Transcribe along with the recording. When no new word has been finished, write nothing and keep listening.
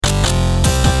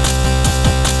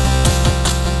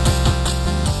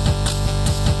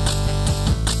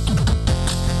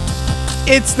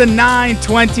It's the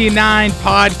 929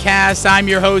 podcast. I'm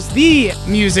your host, the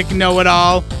music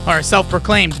know-it-all, or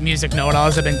self-proclaimed music know-it-all,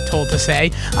 as I've been told to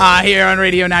say, here on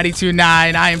Radio 92.9.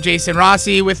 I am Jason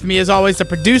Rossi. With me, as always, the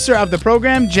producer of the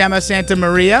program, Gemma Santa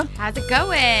Maria. How's it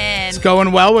going? It's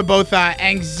going well. We're both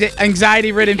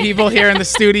anxiety-ridden people here in the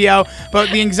studio, but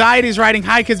the anxiety is riding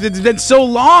high because it's been so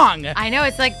long. I know,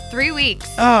 it's like 3 weeks.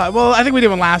 Well, I think we did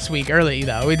one last week early,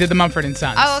 though. We did the Mumford &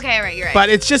 Sons. Oh, okay, right, you're right. But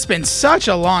it's just been such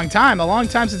a long time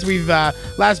since we've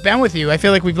last been with you. I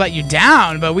feel like we've let you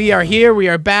down, but we are here. We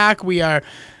are back. We are,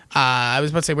 I was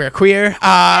about to say we're queer,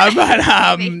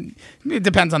 but it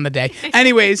depends on the day.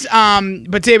 Anyways,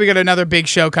 but today we got another big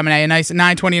show coming at you. A nice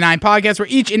 929 podcast where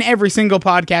each and every single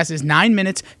podcast is 9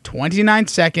 minutes, 29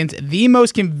 seconds. The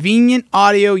most convenient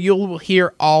audio you'll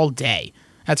hear all day.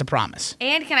 That's a promise.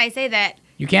 And can I say that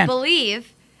you can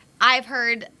believe I've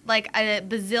heard like a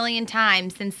bazillion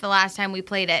times since the last time we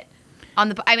played it on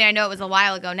the. I mean, I know it was a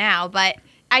while ago now, but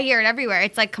I hear it everywhere.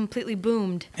 It's like completely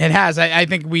boomed. It has. I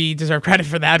think we deserve credit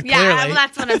for that. Yeah, clearly. well,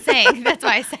 that's what I'm saying. That's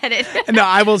why I said it. No,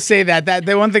 I will say that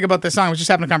the one thing about this song, I was just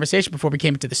having a conversation before we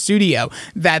came into the studio,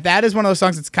 that is one of those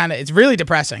songs that's it's really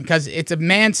depressing because it's a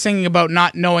man singing about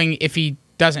not knowing if he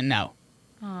doesn't know.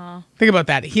 Aww. Think about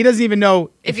that. He doesn't even know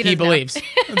if he believes.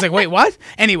 It's like, wait, what?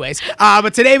 Anyways,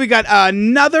 but today we got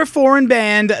another foreign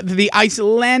band, the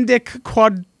Icelandic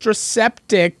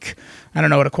Quadriceptic. I don't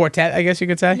know what a quartet, I guess you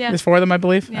could say. Yeah. There's four of them, I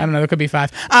believe. Yeah. I don't know. There could be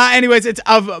five. Anyways, it's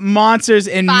of Monsters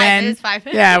and Men. It is five.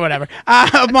 Yeah, whatever.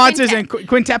 Of Monsters and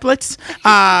Quintuplets.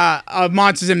 Of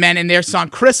Monsters and Men and their song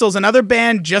Crystals. Another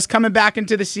band just coming back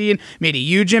into the scene. Made a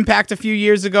huge impact a few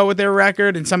years ago with their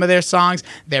record and some of their songs.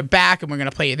 They're back and we're going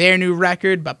to play their new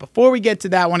record. But before we get to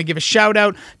that, I want to give a shout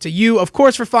out to you, of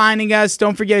course, for finding us.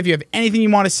 Don't forget, if you have anything you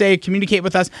want to say, communicate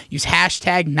with us. Use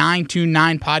hashtag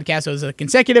 929podcast. Those are the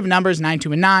consecutive numbers,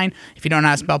 92 and 9. If you don't know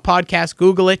how to spell podcast,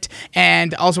 Google it.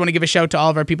 And also want to give a shout out to all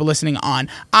of our people listening on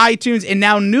iTunes and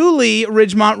now newly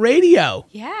Ridgemont Radio.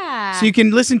 Yeah. So you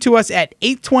can listen to us at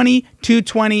 820,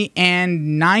 220,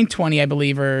 and 920, I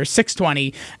believe, or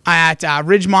 620 at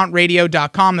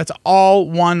ridgemontradio.com. That's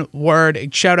all one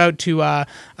word. Shout out to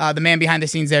the man behind the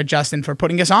scenes there, Justin, for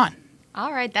putting us on.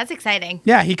 All right, that's exciting.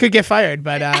 Yeah, he could get fired,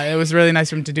 but it was really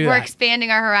nice of him to do that. We're expanding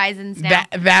our horizons now.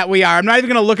 That we are. I'm not even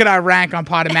going to look at our rank on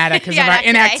Podomatic because Yeah, of our not today,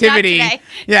 inactivity. not today.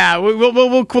 Yeah,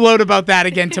 we'll gloat about that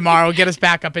again tomorrow. Get us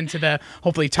back up into the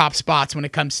hopefully top spots when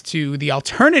it comes to the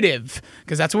alternative,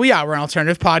 because that's what we are. We're an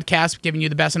alternative podcast, giving you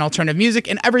the best in alternative music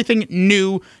and everything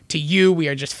new to you. We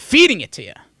are just feeding it to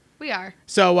you. We are.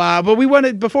 So, but we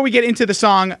wanted, before we get into the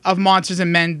song of Monsters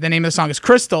and Men, the name of the song is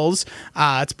Crystals.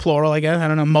 It's plural, I guess. I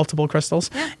don't know, multiple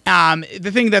crystals. Yeah. The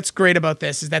thing that's great about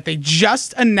this is that they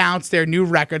just announced their new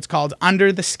records called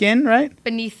Under the Skin, right?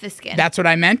 Beneath the Skin. That's what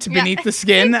I meant, Beneath the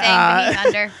Skin. Beneath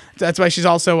under. That's why she's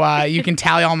also, you can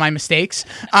tally all my mistakes.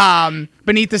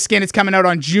 Beneath the Skin is coming out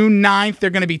on June 9th. They're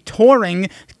going to be touring,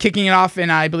 kicking it off in,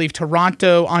 I believe,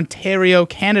 Toronto, Ontario,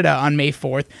 Canada on May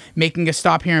 4th, making a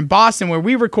stop here in Boston, where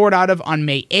we record out of on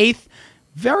May 8th.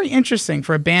 Very interesting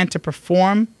for a band to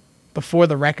perform before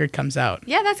the record comes out.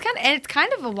 Yeah, it's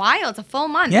kind of a while. It's a full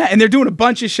month. Yeah, and they're doing a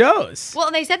bunch of shows. Well,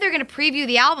 and they said they're going to preview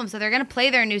the album, so they're going to play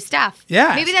their new stuff.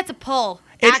 Yeah. Maybe that's a pull.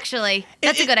 Actually,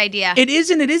 that's a good idea. It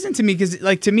is and it isn't to me because,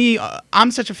 like, to me,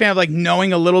 I'm such a fan of, like,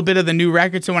 knowing a little bit of the new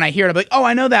record. So when I hear it, I'm like, oh,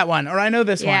 I know that one or I know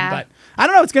this one. But I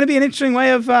don't know. It's going to be an interesting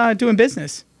way of doing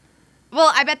business.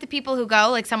 Well, I bet the people who go,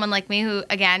 like someone like me who,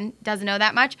 again, doesn't know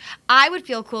that much, I would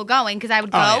feel cool going because I would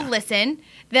go, listen,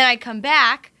 then I'd come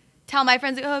back, tell my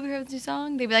friends, like, oh, have you heard this new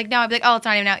song? They'd be like, no. I'd be like, oh, it's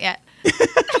not even out yet.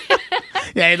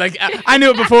 Yeah, like I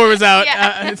knew it before it was out.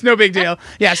 Yeah. It's no big deal.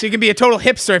 Yeah, so you can be a total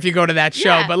hipster if you go to that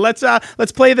show. Yeah. But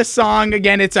let's play the song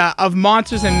again. It's of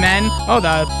Monsters and Men. Oh, look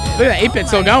at that 8-bit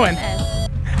still going.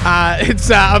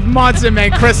 It's of Monsters and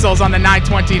Men, Crystals on the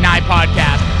 929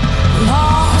 podcast.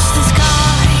 Lost the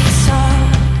skies of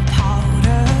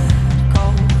powdered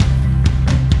gold,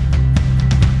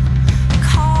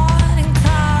 caught in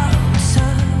clouds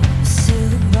of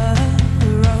silver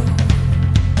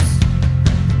rose,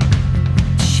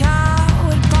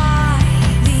 showered by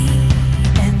the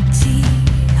empty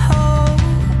halls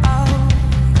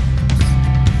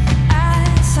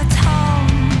as I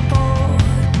tumble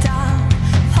down,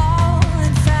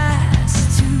 falling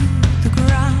fast to the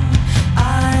ground. I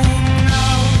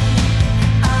know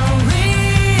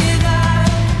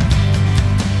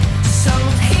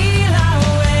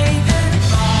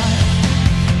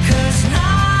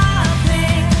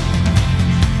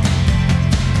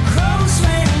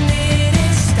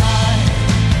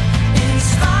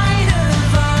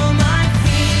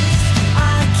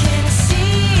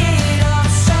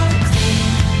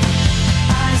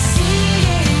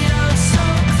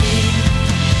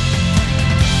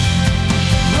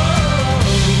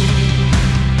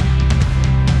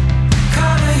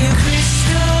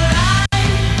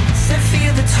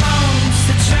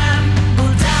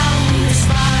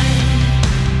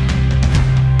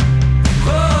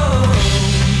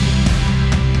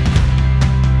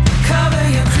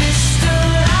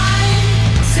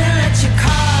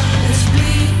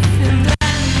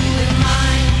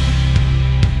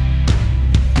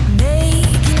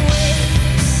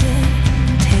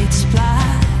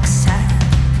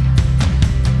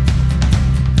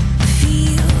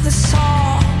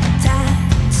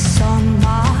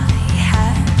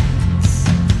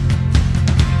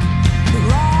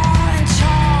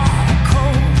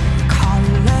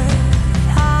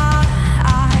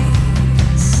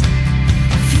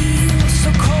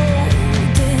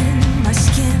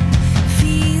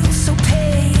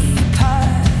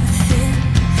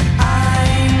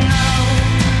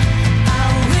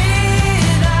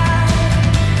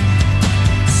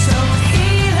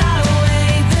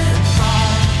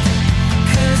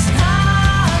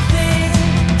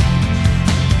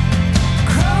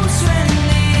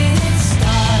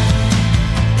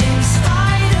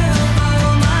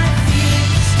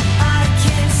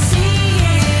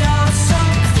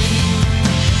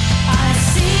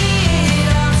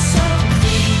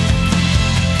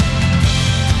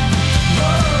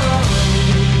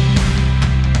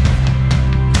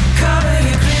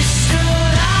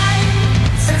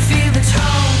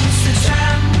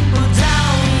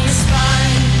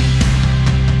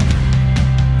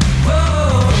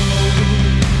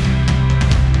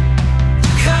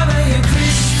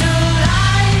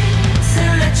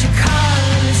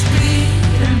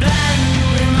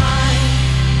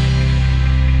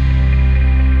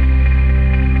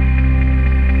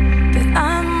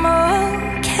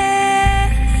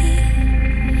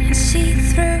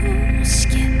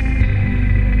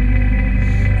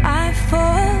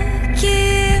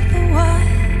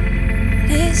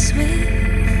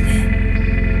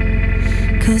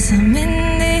 'Cause I'm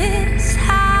in this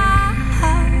house,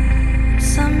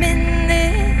 I'm in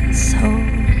this hole,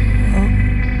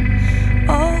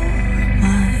 all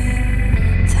my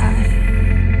time.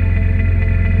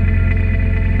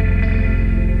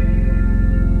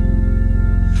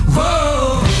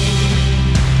 Whoa,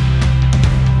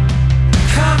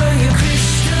 cover your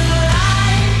crystal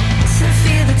eyes and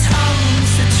feel the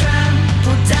tones that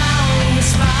trample down your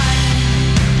spine.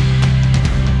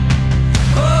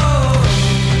 Oh,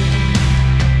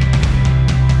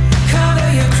 cover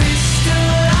your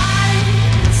crystal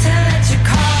eyes and let your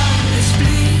colors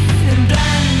bleed and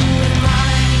blend with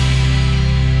mine.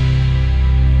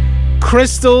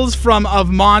 Crystals from Of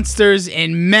Monsters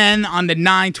and Men on the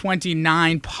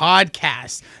 929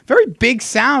 podcast. Very big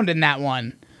sound in that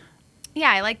one. Yeah,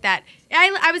 I like that.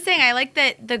 I was saying I like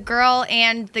the girl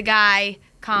and the guy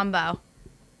combo.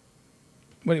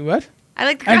 What? I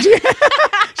like the And girl.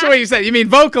 So what you said? You mean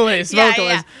vocalist? Yeah,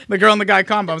 Vocalist. yeah. The girl and the guy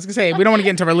combo. I was gonna say we don't want to get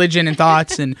into religion and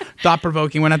thoughts and thought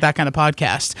provoking. We're not that kind of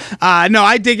podcast. No,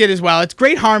 I dig it as well. It's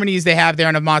great harmonies they have there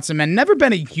in Of Monsters and Men. Never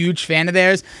been a huge fan of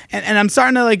theirs, and I'm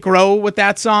starting to like grow with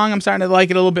that song. I'm starting to like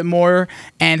it a little bit more,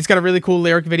 and it's got a really cool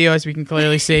lyric video as we can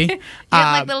clearly see. You don't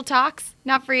like Little Talks?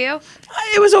 Not for you?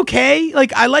 It was okay.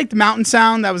 Like I liked Mountain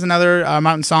Sound. That was another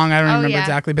Mountain Song. I don't remember yeah.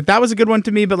 exactly, but that was a good one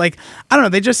to me. But like I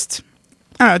don't know, just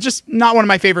not one of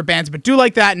my favorite bands, but do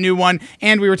like that new one.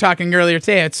 And we were talking earlier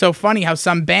today. It's so funny how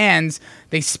some bands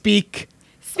they speak.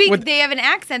 They have an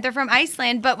accent. They're from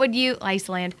Iceland, but when you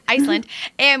Iceland,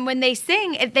 and when they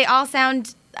sing, they all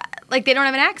sound like they don't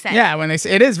have an accent. Yeah, when it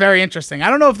is very interesting. I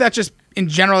don't know if that's just in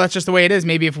general. That's just the way it is.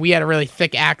 Maybe if we had a really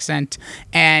thick accent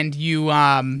and you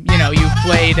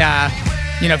played.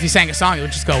 If you sang a song, it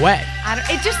would just go away.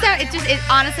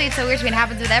 Honestly, it's so weird to me. It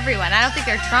happens with everyone. I don't think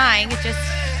they're trying. It's just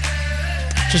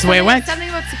the way it went. Something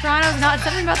about sopranos, not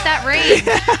something about that range.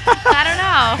 I don't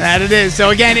know. That it is. So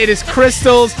again, it is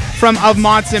Crystals from Of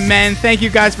Monsters and Men. Thank you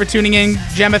guys for tuning in.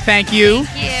 Gemma, thank you.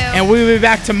 Thank you. And we will be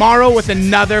back tomorrow with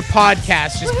another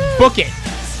podcast. Just book it.